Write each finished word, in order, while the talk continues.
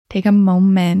take a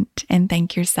moment and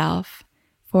thank yourself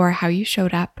for how you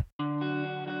showed up.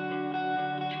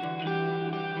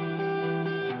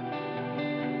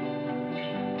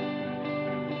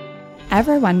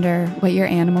 Ever wonder what your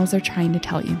animals are trying to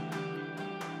tell you?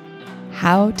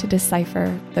 How to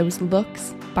decipher those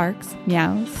looks, barks,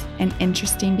 meows, and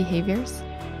interesting behaviors?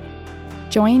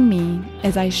 Join me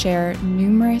as I share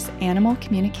numerous animal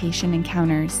communication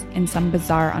encounters and some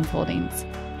bizarre unfoldings.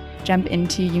 Jump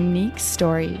into unique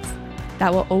stories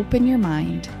that will open your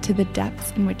mind to the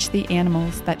depths in which the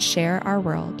animals that share our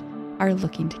world are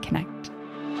looking to connect.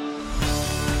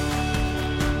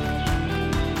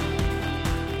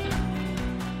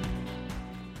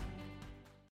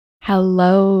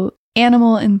 Hello,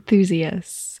 animal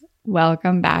enthusiasts.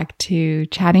 Welcome back to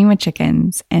Chatting with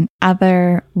Chickens and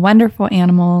Other Wonderful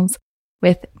Animals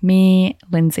with me,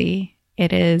 Lindsay.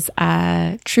 It is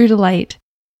a true delight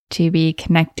to be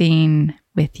connecting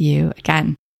with you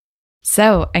again.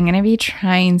 So I'm going to be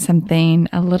trying something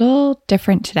a little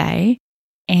different today,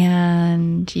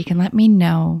 and you can let me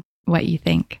know what you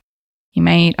think. You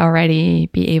might already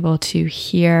be able to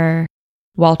hear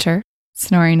Walter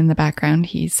snoring in the background.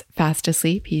 He's fast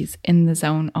asleep. He's in the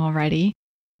zone already.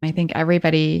 I think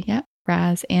everybody,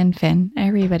 Raz and Finn,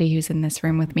 everybody who's in this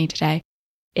room with me today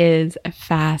is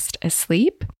fast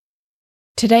asleep.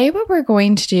 Today, what we're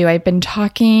going to do, I've been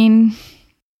talking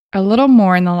a little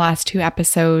more in the last 2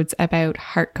 episodes about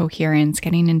heart coherence,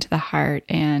 getting into the heart,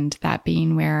 and that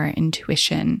being where our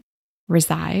intuition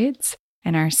resides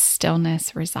and our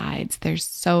stillness resides. There's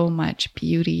so much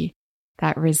beauty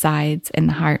that resides in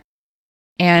the heart.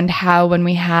 And how when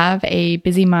we have a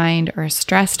busy mind or a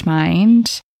stressed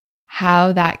mind,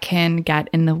 how that can get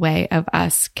in the way of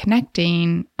us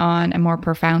connecting on a more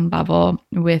profound level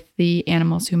with the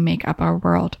animals who make up our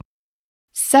world.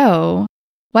 So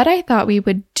what I thought we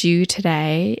would do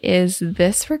today is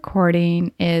this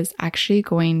recording is actually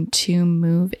going to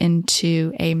move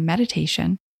into a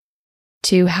meditation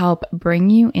to help bring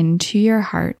you into your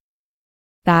heart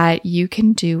that you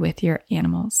can do with your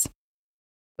animals.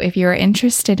 If you're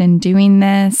interested in doing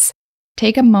this,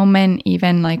 take a moment,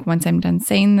 even like once I'm done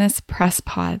saying this, press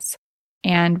pause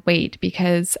and wait,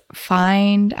 because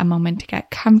find a moment to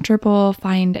get comfortable.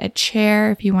 Find a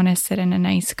chair if you want to sit in a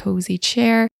nice cozy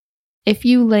chair. If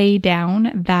you lay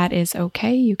down, that is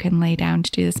okay. You can lay down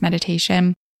to do this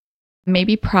meditation.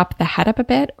 Maybe prop the head up a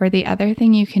bit, or the other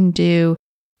thing you can do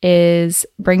is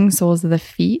bring soles of the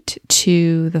feet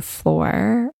to the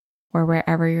floor or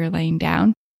wherever you're laying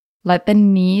down. Let the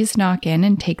knees knock in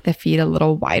and take the feet a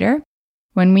little wider.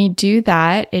 When we do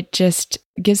that, it just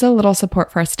gives a little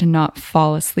support for us to not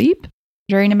fall asleep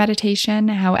during a meditation.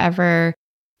 However,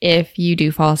 if you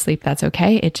do fall asleep, that's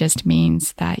okay. It just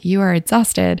means that you are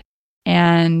exhausted,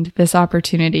 and this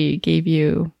opportunity gave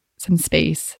you some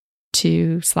space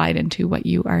to slide into what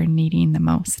you are needing the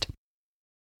most.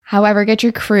 However, get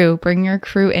your crew, bring your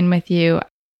crew in with you.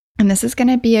 And this is going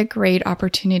to be a great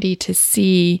opportunity to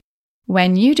see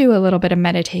when you do a little bit of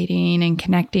meditating and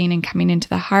connecting and coming into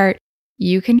the heart,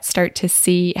 you can start to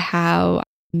see how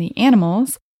the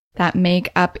animals that make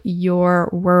up your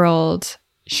world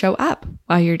show up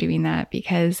while you're doing that,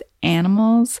 because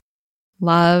animals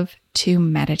love to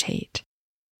meditate.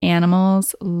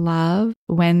 Animals love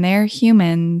when their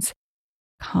humans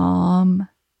calm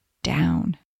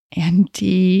down and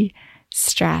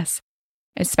de-stress,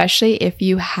 especially if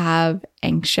you have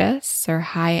anxious or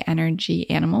high energy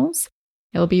animals.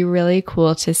 It'll be really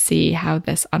cool to see how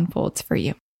this unfolds for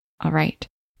you. All right.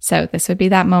 So this would be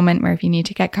that moment where if you need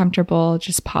to get comfortable,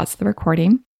 just pause the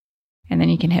recording and then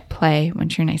you can hit play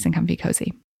once you're nice and comfy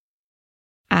cozy.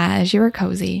 As you are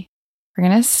cozy, we're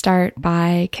going to start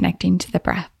by connecting to the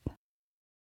breath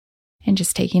and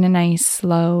just taking a nice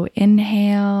slow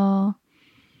inhale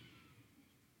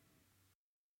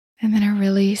and then a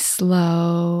really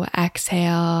slow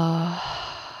exhale.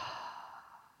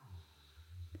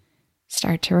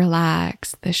 Start to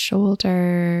relax the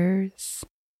shoulders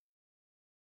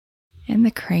and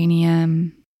the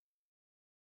cranium.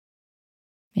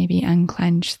 Maybe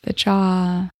unclench the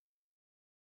jaw.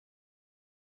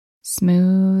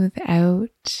 Smooth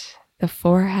out the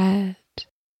forehead.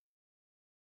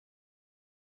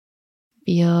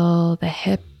 Feel the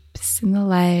hips and the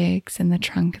legs and the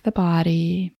trunk of the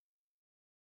body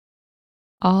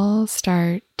all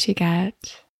start to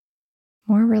get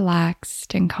more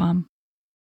relaxed and calm.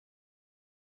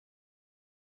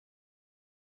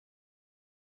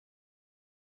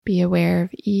 Be aware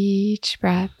of each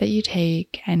breath that you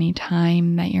take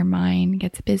anytime that your mind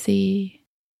gets busy.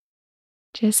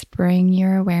 Just bring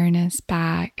your awareness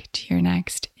back to your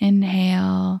next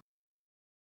inhale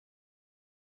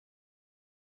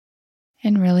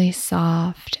And really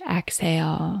soft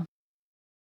exhale.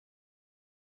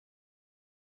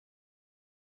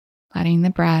 Letting the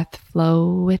breath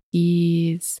flow with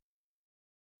ease.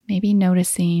 Maybe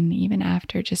noticing, even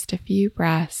after just a few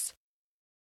breaths,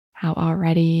 how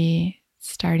already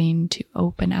starting to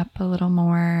open up a little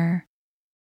more.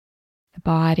 The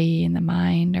body and the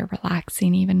mind are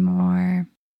relaxing even more.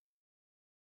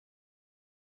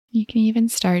 You can even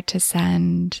start to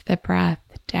send the breath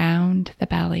down to the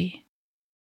belly,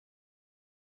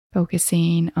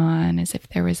 focusing on as if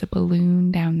there was a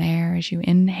balloon down there. As you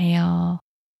inhale,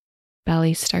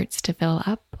 belly starts to fill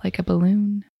up like a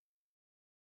balloon.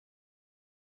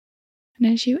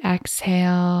 And as you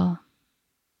exhale,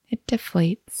 it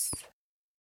deflates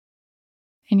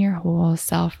and your whole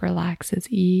self relaxes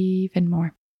even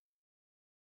more.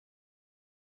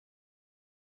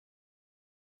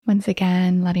 Once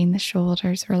again, letting the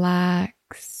shoulders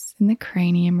relax and the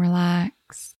cranium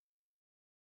relax.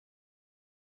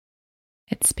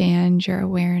 Expand your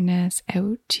awareness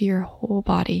out to your whole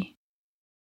body,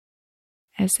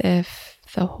 as if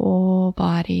the whole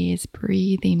body is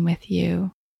breathing with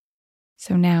you.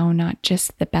 So now not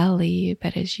just the belly,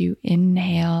 but as you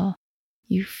inhale,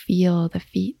 you feel the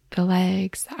feet, the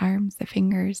legs, the arms, the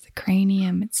fingers, the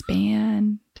cranium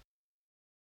expand.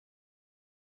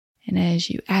 And as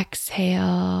you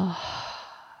exhale,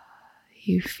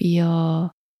 you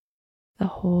feel the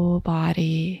whole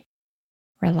body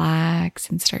relax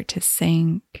and start to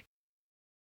sink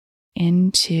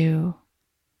into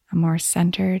a more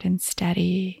centered and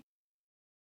steady,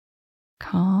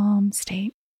 calm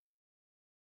state.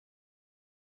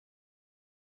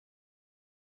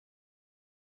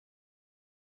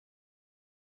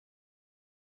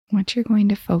 What you're going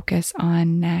to focus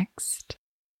on next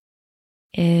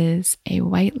is a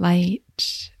white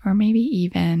light, or maybe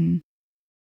even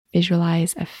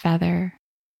visualize a feather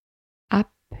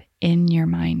up in your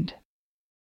mind.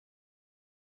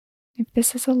 If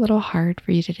this is a little hard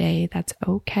for you today, that's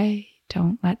okay.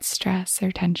 Don't let stress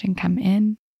or tension come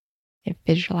in. If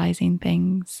visualizing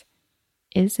things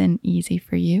isn't easy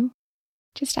for you,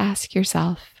 just ask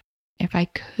yourself, if I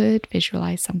could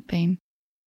visualize something,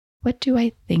 what do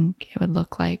I think it would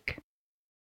look like?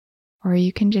 Or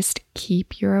you can just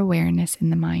keep your awareness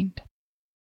in the mind.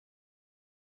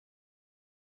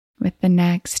 With the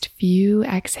next few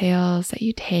exhales that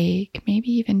you take, maybe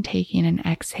even taking an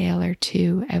exhale or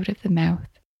two out of the mouth,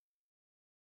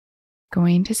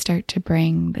 going to start to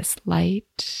bring this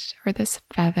light or this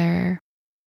feather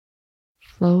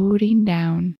floating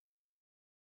down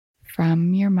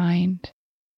from your mind,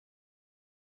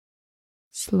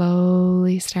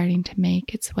 slowly starting to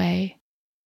make its way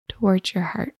towards your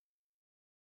heart.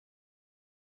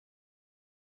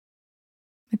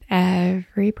 With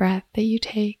every breath that you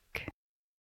take,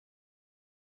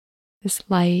 this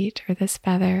light or this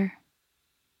feather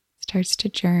starts to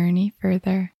journey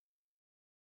further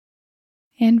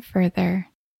and further,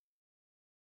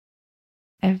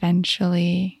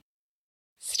 eventually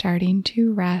starting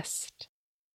to rest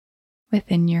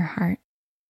within your heart.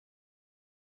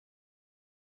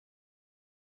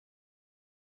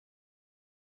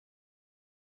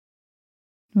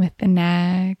 With the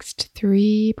next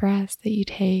 3 breaths that you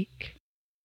take,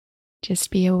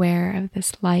 just be aware of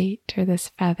this light or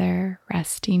this feather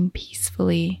resting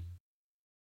peacefully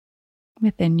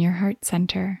within your heart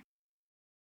center,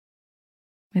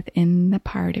 within the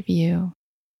part of you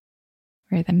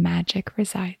where the magic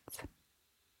resides.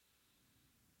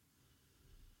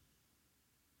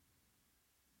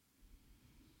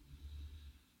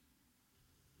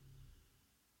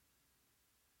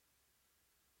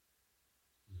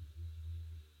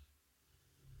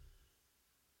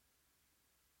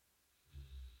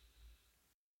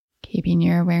 Keeping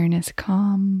your awareness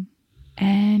calm.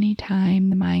 Anytime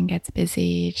the mind gets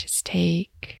busy, just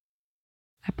take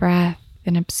a breath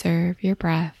and observe your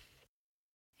breath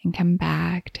and come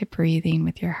back to breathing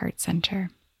with your heart center.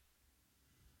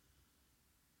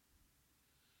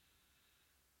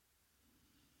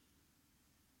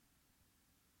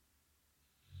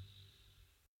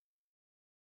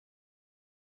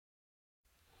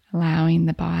 Allowing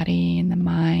the body and the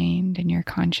mind and your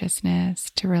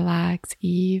consciousness to relax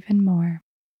even more.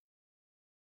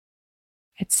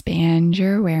 Expand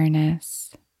your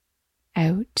awareness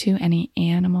out to any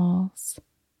animals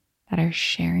that are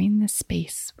sharing the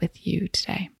space with you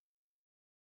today.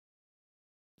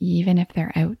 Even if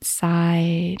they're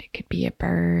outside, it could be a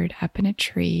bird up in a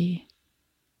tree.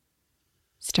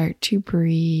 Start to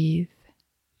breathe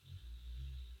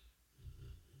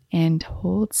and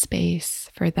hold space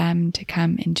for them to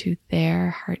come into their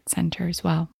heart center as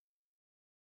well.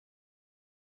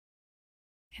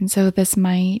 And so this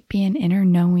might be an inner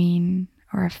knowing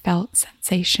or a felt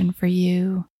sensation for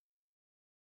you,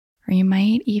 or you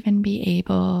might even be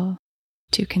able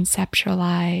to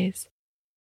conceptualize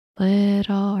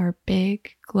little or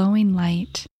big glowing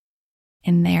light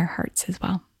in their hearts as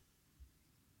well.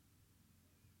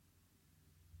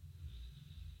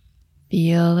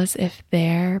 Feel as if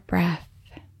their breath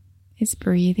is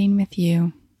breathing with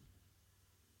you,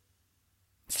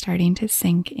 starting to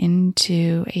sink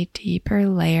into a deeper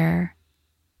layer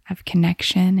of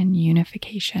connection and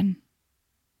unification.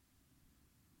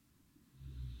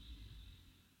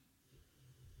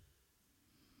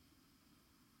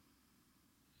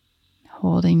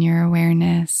 Holding your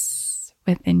awareness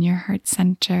within your heart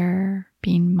center,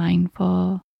 being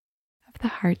mindful of the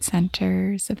heart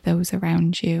centers of those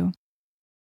around you.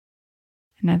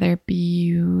 Another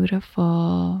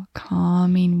beautiful,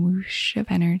 calming whoosh of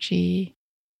energy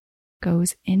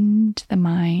goes into the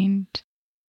mind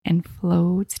and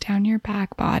floats down your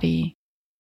back body,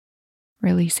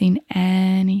 releasing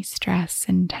any stress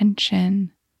and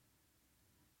tension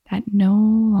that no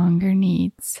longer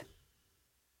needs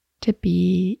to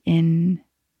be in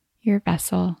your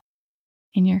vessel,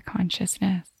 in your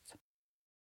consciousness.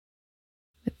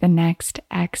 With the next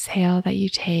exhale that you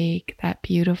take, that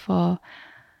beautiful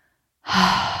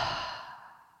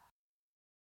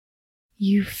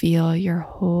you feel your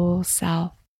whole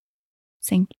self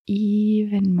sink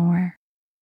even more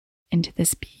into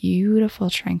this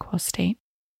beautiful, tranquil state.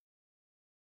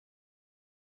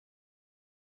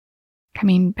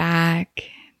 Coming back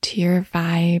to your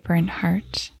vibrant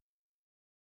heart,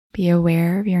 be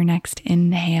aware of your next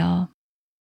inhale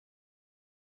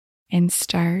and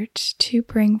start to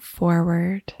bring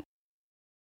forward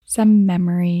some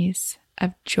memories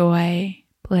of joy,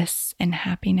 bliss, and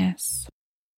happiness.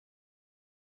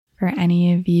 For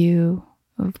any of you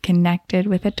who've connected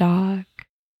with a dog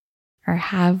or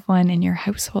have one in your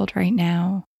household right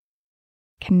now,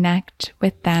 connect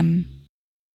with them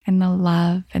and the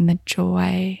love and the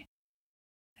joy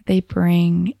that they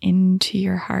bring into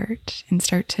your heart and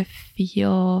start to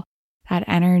feel that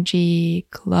energy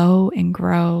glow and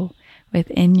grow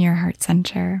within your heart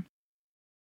center.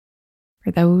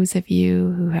 For those of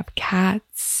you who have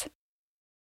cats,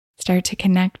 start to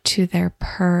connect to their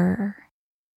purr,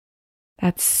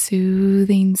 that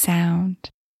soothing sound.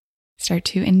 Start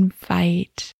to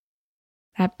invite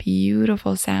that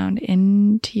beautiful sound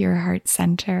into your heart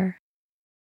center,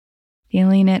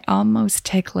 feeling it almost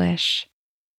ticklish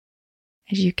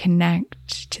as you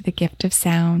connect to the gift of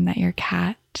sound that your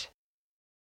cat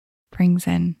brings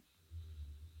in.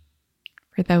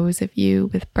 For those of you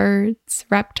with birds,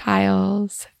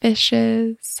 reptiles,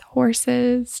 fishes,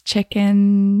 horses,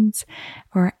 chickens,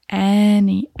 or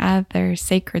any other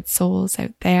sacred souls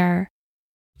out there,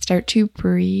 start to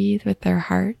breathe with their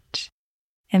heart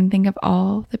and think of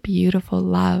all the beautiful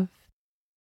love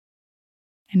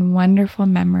and wonderful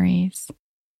memories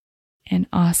and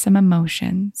awesome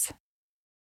emotions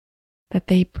that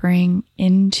they bring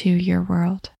into your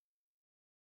world.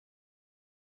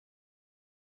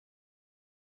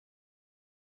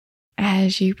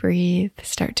 As you breathe,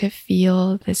 start to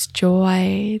feel this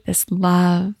joy, this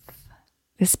love,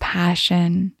 this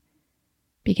passion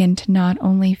begin to not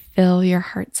only fill your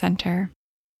heart center,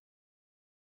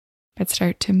 but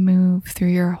start to move through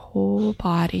your whole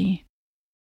body,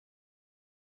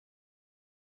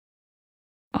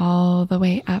 all the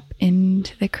way up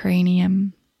into the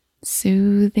cranium,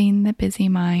 soothing the busy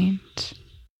mind,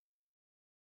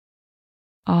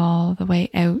 all the way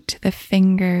out to the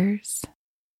fingers,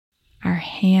 our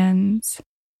hands,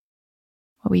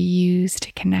 what we use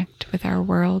to connect with our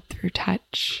world through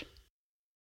touch.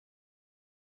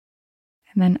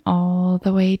 And then all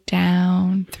the way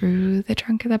down through the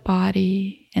trunk of the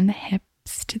body and the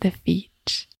hips to the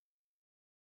feet.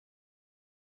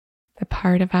 The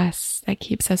part of us that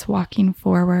keeps us walking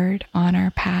forward on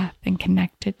our path and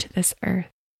connected to this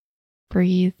earth.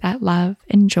 Breathe that love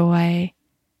and joy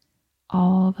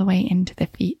all the way into the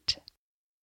feet.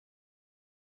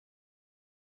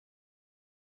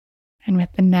 And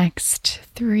with the next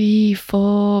 3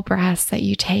 full breaths that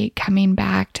you take, coming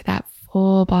back to that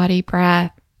full body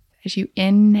breath, as you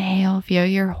inhale, feel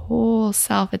your whole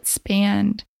self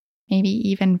expand, maybe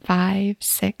even 5,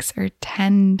 6, or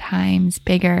 10 times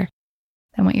bigger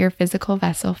than what your physical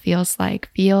vessel feels like.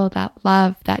 Feel that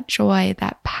love, that joy,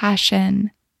 that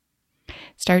passion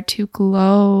start to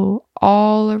glow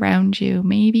all around you,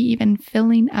 maybe even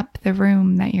filling up the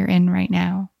room that you're in right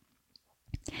now.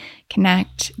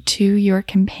 Connect to your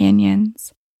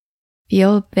companions.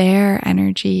 Feel their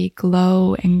energy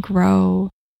glow and grow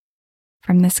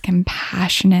from this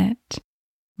compassionate,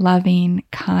 loving,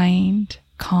 kind,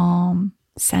 calm,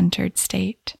 centered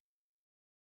state.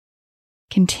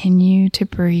 Continue to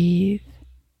breathe,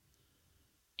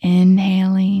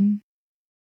 inhaling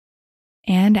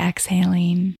and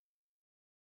exhaling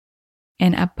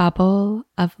in a bubble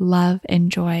of love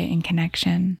and joy and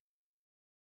connection.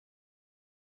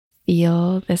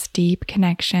 Feel this deep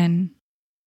connection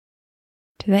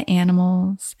to the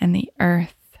animals and the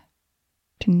earth,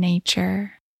 to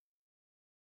nature,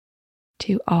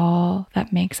 to all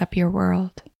that makes up your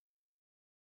world.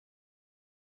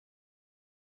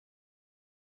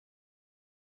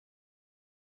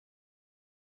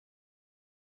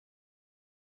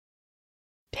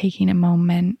 Taking a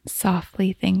moment,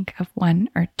 softly think of one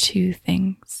or two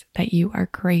things that you are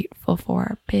grateful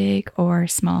for, big or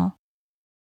small.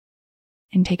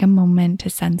 And take a moment to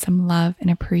send some love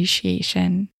and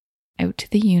appreciation out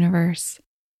to the universe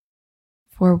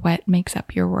for what makes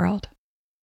up your world.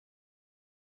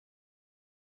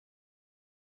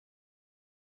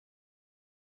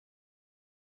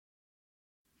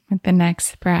 With the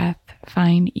next breath,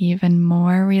 find even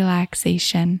more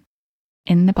relaxation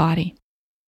in the body.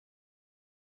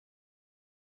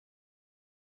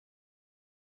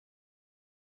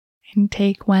 And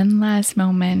take one last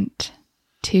moment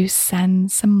to send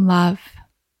some love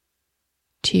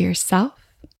to yourself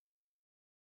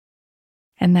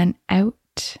and then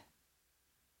out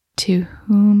to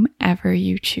whomever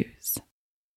you choose.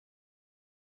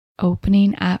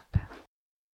 Opening up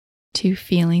to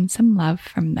feeling some love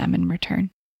from them in return.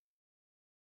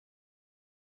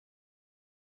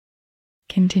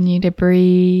 Continue to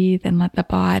breathe and let the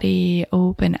body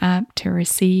open up to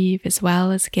receive as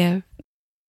well as give.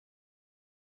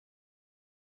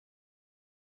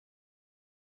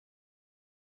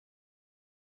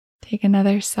 Take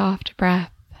another soft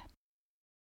breath.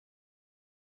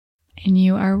 And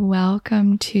you are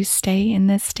welcome to stay in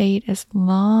this state as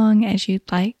long as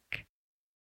you'd like.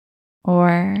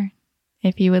 Or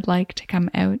if you would like to come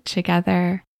out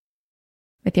together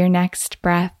with your next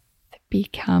breath,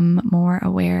 become more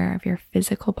aware of your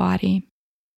physical body.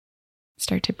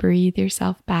 Start to breathe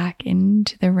yourself back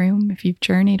into the room. If you've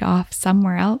journeyed off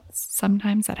somewhere else,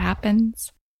 sometimes that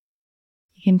happens.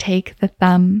 You can take the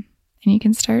thumb and you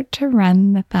can start to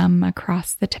run the thumb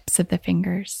across the tips of the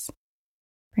fingers,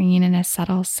 bringing in a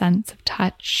subtle sense of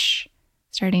touch,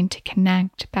 starting to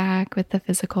connect back with the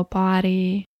physical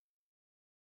body.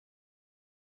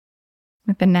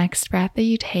 With the next breath that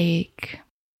you take,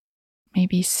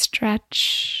 maybe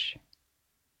stretch,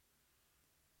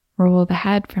 roll the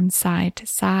head from side to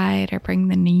side, or bring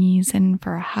the knees in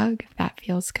for a hug if that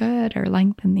feels good, or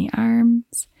lengthen the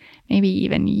arms, maybe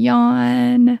even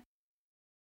yawn.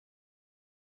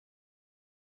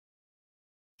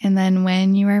 And then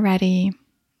when you are ready,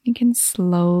 you can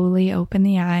slowly open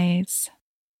the eyes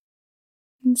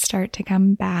and start to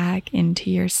come back into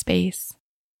your space.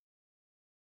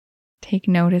 Take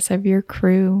notice of your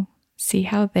crew, see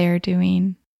how they're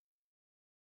doing.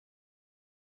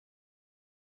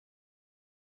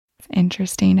 It's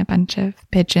interesting, a bunch of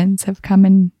pigeons have come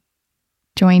and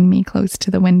joined me close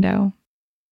to the window.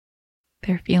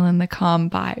 They're feeling the calm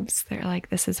vibes. They're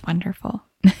like, this is wonderful.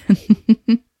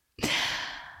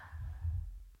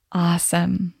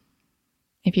 Awesome.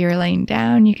 If you're laying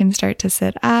down, you can start to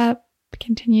sit up,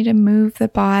 continue to move the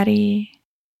body.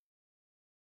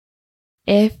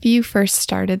 If you first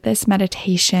started this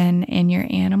meditation and your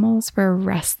animals were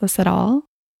restless at all,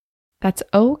 that's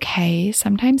okay.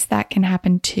 Sometimes that can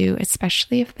happen too,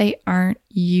 especially if they aren't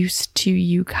used to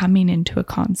you coming into a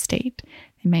calm state.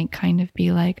 They might kind of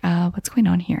be like, what's going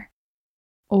on here?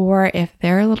 Or if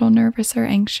they're a little nervous or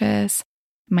anxious,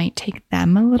 it might take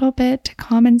them a little bit to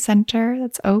calm and center.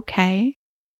 That's okay.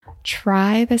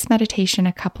 Try this meditation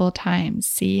a couple of times.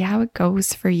 See how it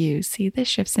goes for you. See the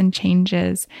shifts and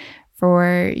changes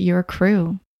for your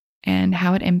crew and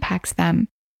how it impacts them.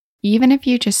 Even if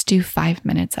you just do 5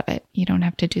 minutes of it, you don't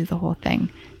have to do the whole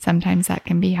thing. Sometimes that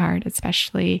can be hard,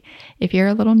 especially if you're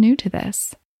a little new to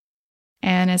this.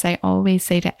 And as I always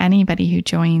say to anybody who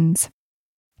joins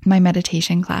my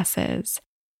meditation classes,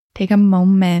 take a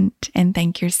moment and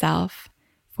thank yourself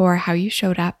for how you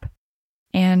showed up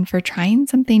and for trying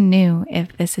something new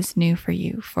if this is new for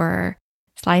you, for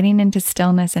sliding into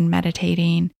stillness and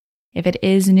meditating. If it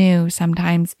is new,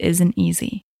 sometimes isn't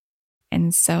easy.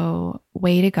 And so,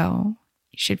 way to go.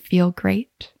 You should feel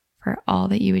great for all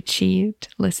that you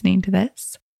achieved listening to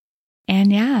this.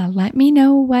 And yeah, let me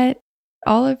know what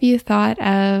all of you thought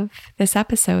of this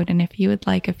episode and if you would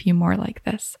like a few more like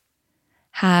this.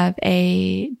 Have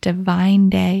a divine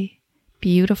day,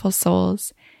 beautiful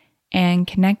souls, and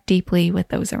connect deeply with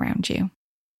those around you.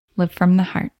 Live from the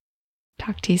heart.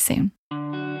 Talk to you soon.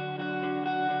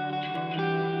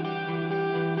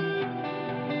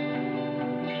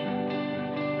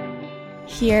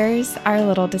 Here's our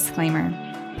little disclaimer.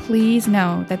 Please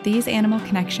know that these animal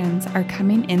connections are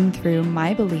coming in through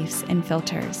my beliefs and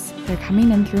filters. They're coming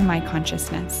in through my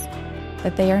consciousness.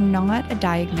 That they are not a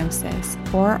diagnosis,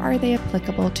 or are they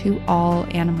applicable to all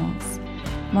animals.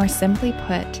 More simply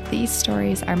put, these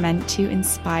stories are meant to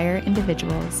inspire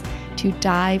individuals to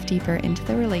dive deeper into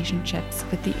the relationships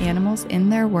with the animals in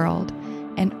their world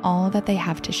and all that they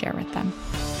have to share with them.